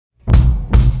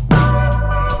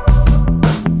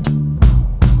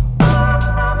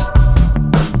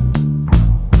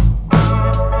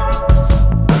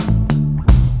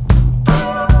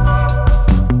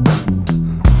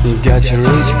got your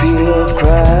H.P.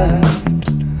 Lovecraft,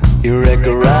 your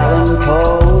Edgar Allan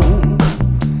Poe.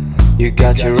 You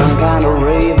got your own kind of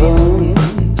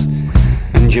ravens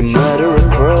and your murderer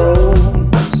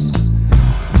crows,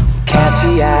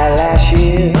 catty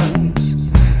eyelashes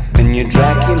and your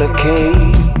Dracula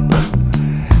cape.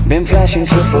 Been flashing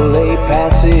AAA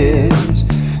passes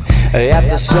at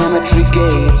the cemetery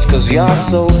gates, 'cause you're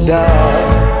so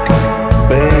dark,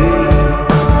 babe.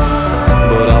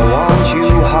 But I want you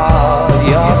hard,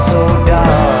 you're so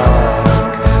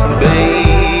dark,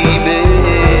 baby.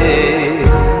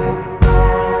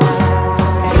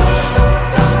 You're so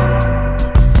dark,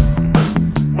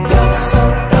 you're so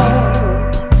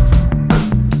dark,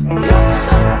 you're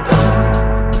so dark,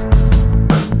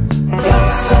 you're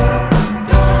so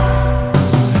dark.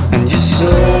 And you're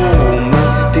so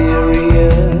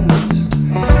mysterious,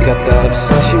 you got that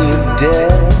obsession with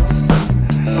death.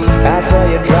 I saw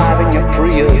you driving your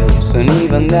Prius, and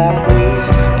even that was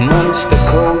monster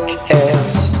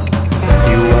coach-esque.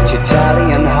 You watch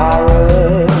Italian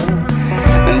horror,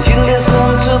 and you listen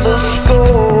to the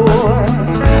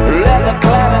scores, leather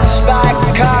clad and spike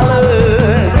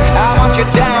collar. I want you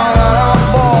down on all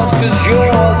fours, 'cause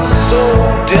you're so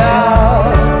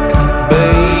dark,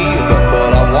 babe.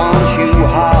 But I want you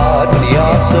hard, but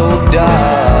you're so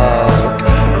dark,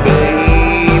 baby.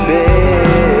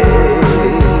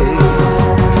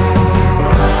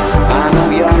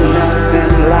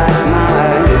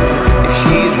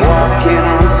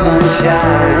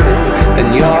 And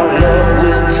your love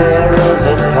will tear us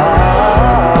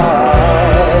apart.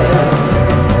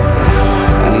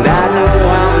 And I know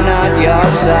I'm not your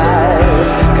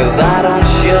type, 'cause I don't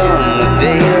shun the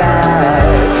daylight.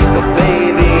 But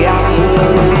baby, I'm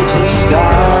willing to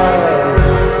start.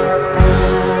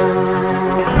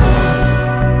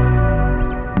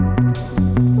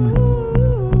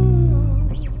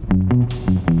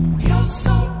 You're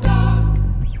so dark.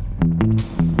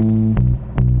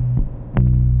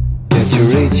 Your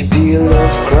H.P.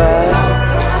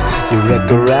 Lovecraft, your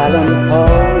Edgar Allan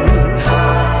Poe.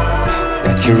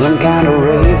 Got your own kind of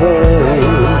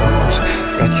ravens,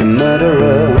 got your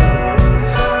murderer